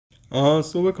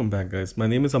So welcome back, guys. My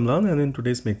name is Amlan, and in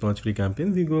today's Make Knowledge Free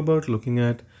campaign, we go about looking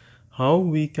at how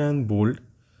we can bold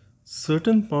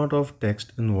certain part of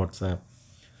text in WhatsApp.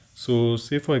 So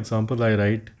say for example, I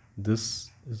write this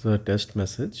is a test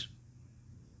message.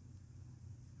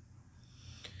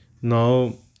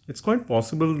 Now it's quite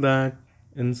possible that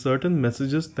in certain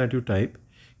messages that you type,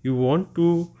 you want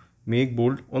to make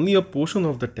bold only a portion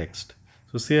of the text.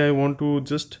 So say I want to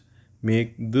just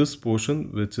make this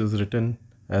portion which is written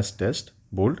as test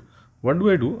bold. What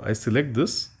do? I select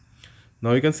this.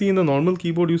 Now you can see in the normal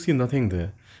keyboard you see nothing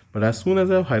there, but as soon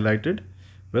as I have highlighted,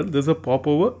 well, there's a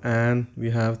popover and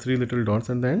we have three little dots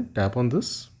at the end. Tap on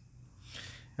this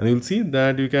and you'll see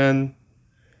that you can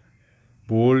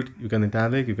bold, you can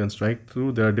italic, you can strike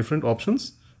through. There are different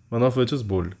options, one of which is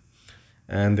bold,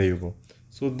 and there you go.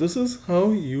 So this is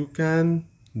how you can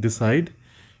decide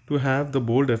to have the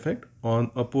bold effect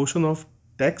on a portion of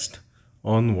text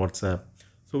on WhatsApp.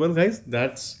 So well guys,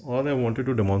 that's all I wanted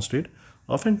to demonstrate.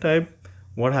 Oftentimes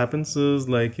what happens is,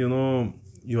 like, you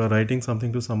are writing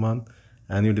something to someone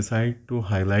and you decide to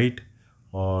highlight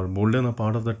or bolden a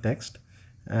part of the text,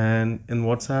 and in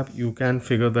WhatsApp you can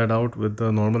figure that out with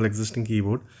the normal existing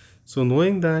keyboard. So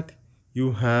knowing that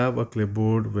you have a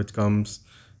clipboard which comes,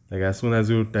 like, as soon as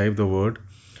you type the word,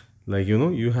 like,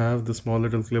 you have the small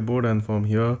little clipboard, and from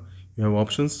here you have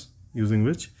options using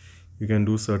which you can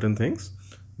do certain things.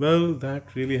 Well,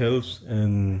 that really helps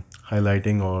in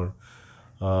highlighting or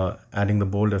adding the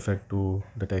bold effect to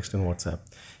the text in WhatsApp.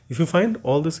 If you find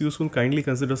all this useful, kindly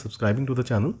consider subscribing to the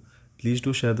channel. Please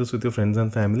do share this with your friends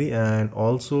and family, and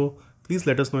also please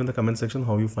let us know in the comment section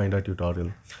how you find our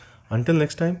tutorial. Until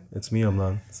next time, it's me,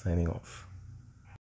 Amlan, signing off.